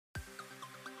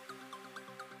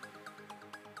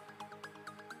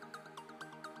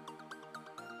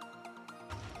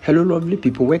Hello lovely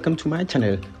people, welcome to my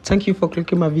channel. Thank you for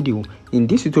clicking my video. In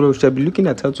this tutorial we shall be looking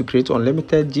at how to create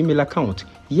unlimited Gmail account.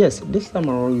 Yes, this time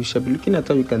around we shall be looking at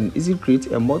how you can easily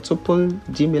create a multiple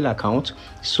Gmail account.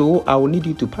 So I will need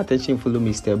you to pay attention and follow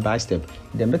me step by step.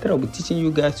 The method I'll be teaching you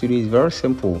guys today is very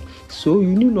simple. So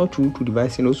you need not to root to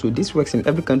device, and also this works in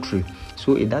every country.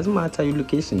 So it doesn't matter your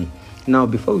location. Now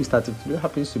before we start, if today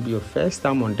happens to be your first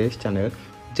time on this channel,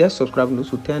 just subscribe and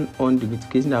also turn on the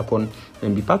notification icon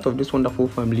and be part of this wonderful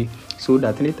family, so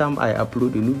that anytime I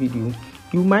upload a new video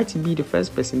you might be the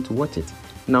first person to watch it.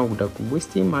 Now without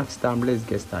wasting much time, let's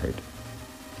get started.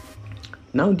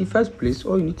 Now in the first place,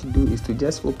 all you need to do is to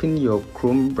just open your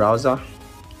Chrome browser.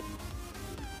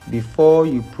 Before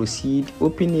you proceed,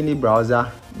 open any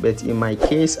browser, but in my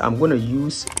case I'm going to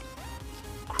use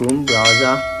Chrome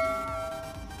browser.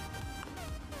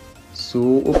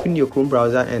 So open your Chrome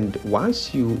browser, and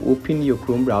once you open your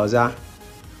Chrome browser,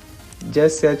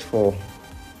 just search for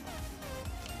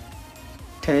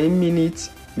 10 minutes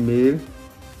mail.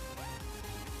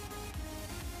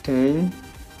 10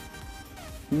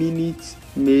 minutes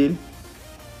mail.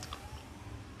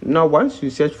 Now once you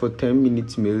search for 10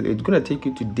 minutes mail, it's gonna take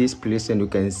you to this place, and you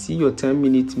can see your 10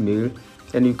 minutes mail,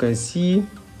 and you can see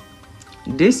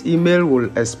this email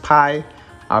will expire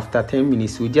after 10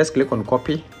 minutes. So just click on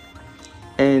copy.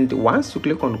 And once you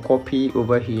click on copy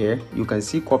over here, you can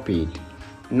see copied.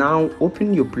 Now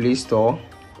open your Play Store.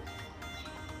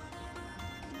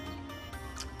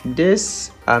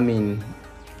 This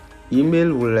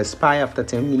email will expire after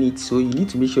 10 minutes, so you need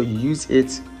to make sure you use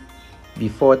it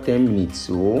before 10 minutes.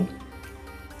 So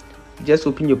just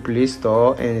open your Play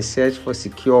Store and search for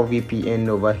secure VPN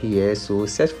over here. So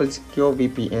search for secure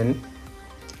VPN.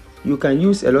 You can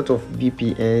use a lot of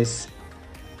VPNs,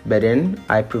 but then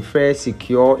I prefer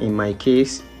secure in my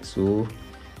case. So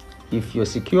if your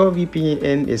secure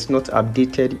VPN is not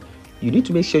updated, you need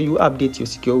to make sure you update your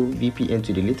secure VPN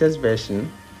to the latest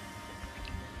version.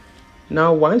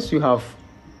 Now once you have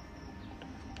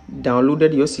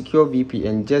downloaded your secure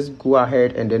VPN, just go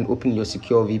ahead and then open your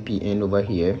secure VPN over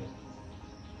here.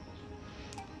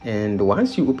 And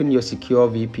once you open your secure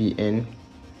VPN,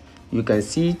 you can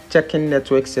see checking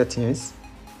network settings.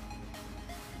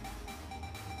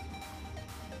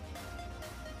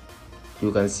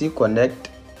 You can see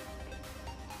connect.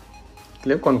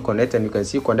 Click on connect, and you can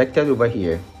see connected over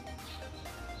here.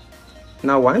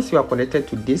 Now once you are connected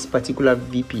to this particular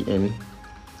VPN,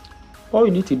 all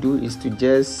you need to do is to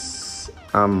just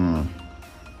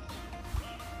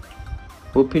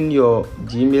open your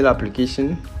Gmail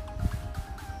application.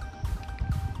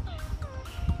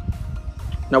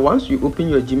 Now once you open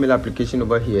your Gmail application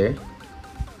over here,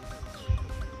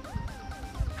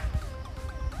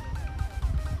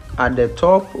 at the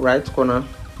top right corner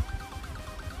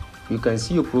you can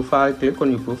see your profile. Click on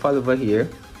your profile over here.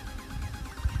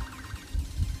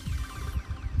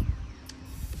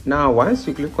 Now once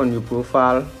you click on your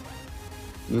profile,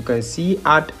 you can see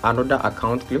add another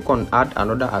account. Click on add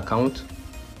another account,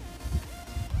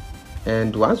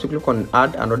 and once you click on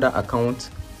add another account,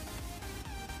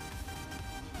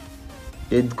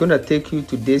 it's gonna take you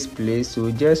to this place.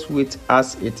 So just wait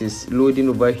as it is loading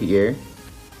over here.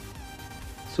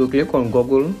 So click on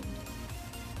Google,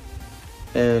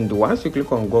 and once you click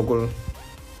on Google,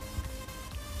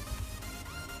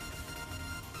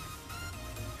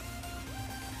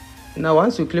 now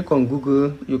once you click on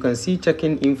Google, you can see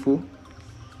check-in info.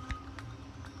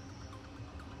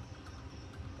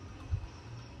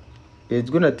 It's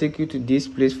gonna take you to this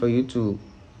place for you to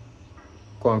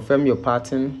confirm your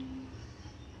pattern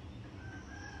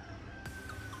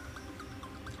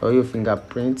or your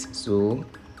fingerprint. So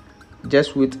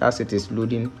just wait as it is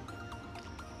loading.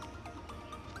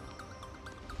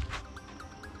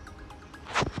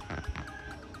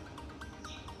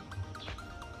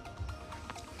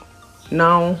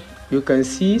 Now you can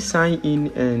see sign in,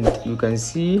 and you can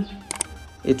see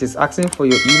it is asking for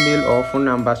your email or phone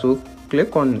number. So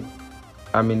click on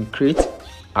create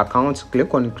account.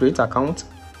 Click on create account,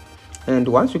 and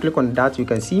once you click on that, you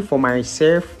can see for my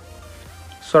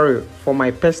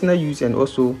personal use and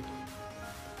also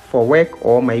for work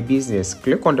or my business.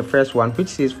 Click on the first one, which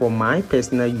says for my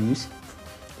personal use,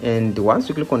 and once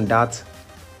you click on that,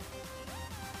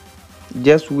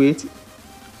 just wait,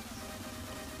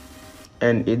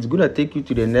 and it's gonna take you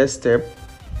to the next step.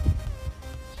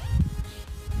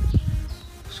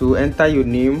 So enter your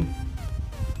name,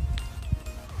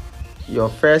 your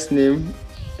first name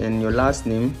and your last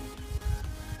name.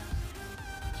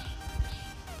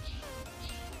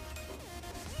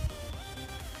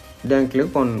 Then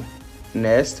click on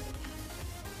next.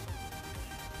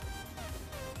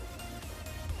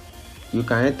 You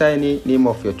can enter any name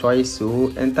of your choice.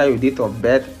 So enter your date of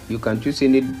birth. You can choose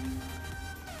any.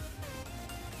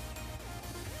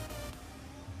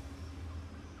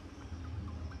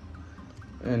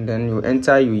 And then you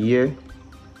enter your year.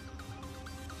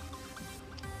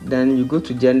 Then you go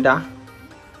to gender.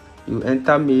 You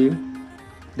enter male.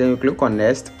 Then you click on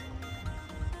next.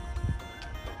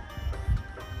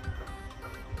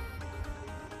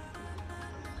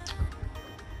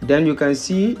 Then you can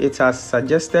see it has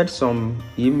suggested some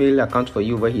email account for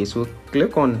you over here. So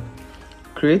click on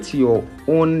create your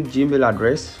own Gmail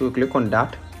address. So click on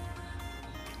that.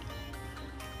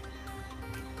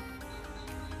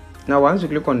 Now once you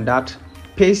click on that,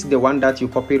 paste the one that you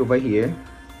copied over here.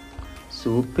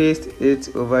 So paste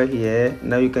it over here.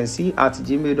 Now you can see at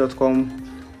gmail.com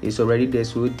is already there.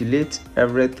 So delete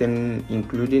everything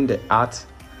including the art.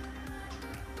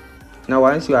 Now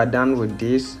once you are done with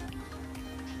this,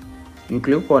 you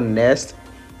click on next.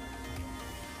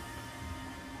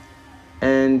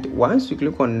 And once you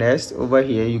click on next over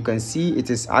here, you can see it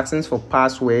is asking for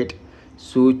password.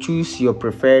 So choose your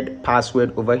preferred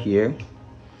password over here.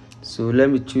 So let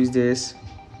me choose this.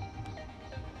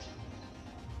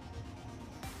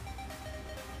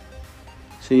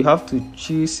 So you have to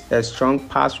choose a strong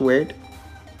password.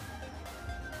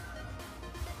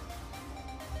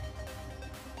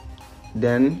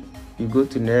 Then you go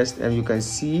to next, and you can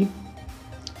see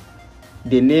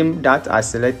the name that I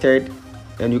selected,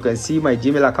 and you can see my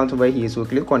Gmail account over here. So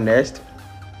click on next.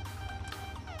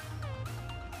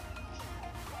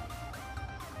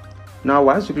 Now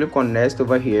once you click on next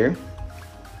over here,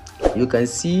 you can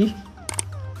see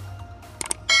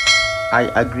I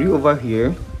agree over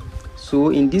here. So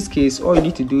in this case, all you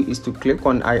need to do is to click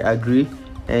on I agree,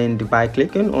 and by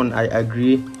clicking on I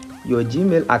agree, your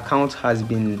Gmail account has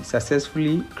been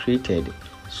successfully created.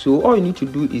 So all you need to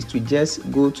do is to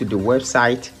just go to the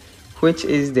website, which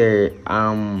is the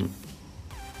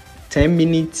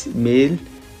 10-minute mail.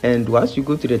 And once you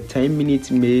go to the 10-minute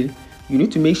mail, you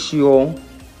need to make sure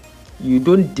you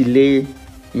don't delay.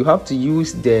 You have to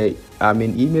use the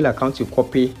email account you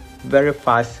copy very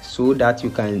fast, so that you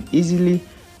can easily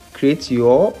create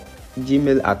your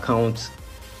Gmail account.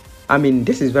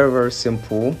 This is very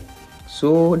simple.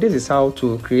 So this is how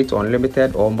to create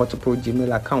unlimited or multiple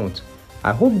Gmail accounts.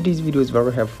 I hope this video is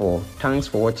very helpful. Thanks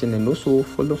for watching, and also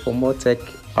follow for more tech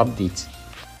updates.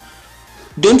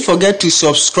 Don't forget to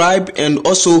subscribe and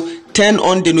also turn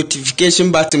on the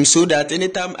notification button so that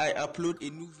anytime I upload a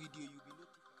new video,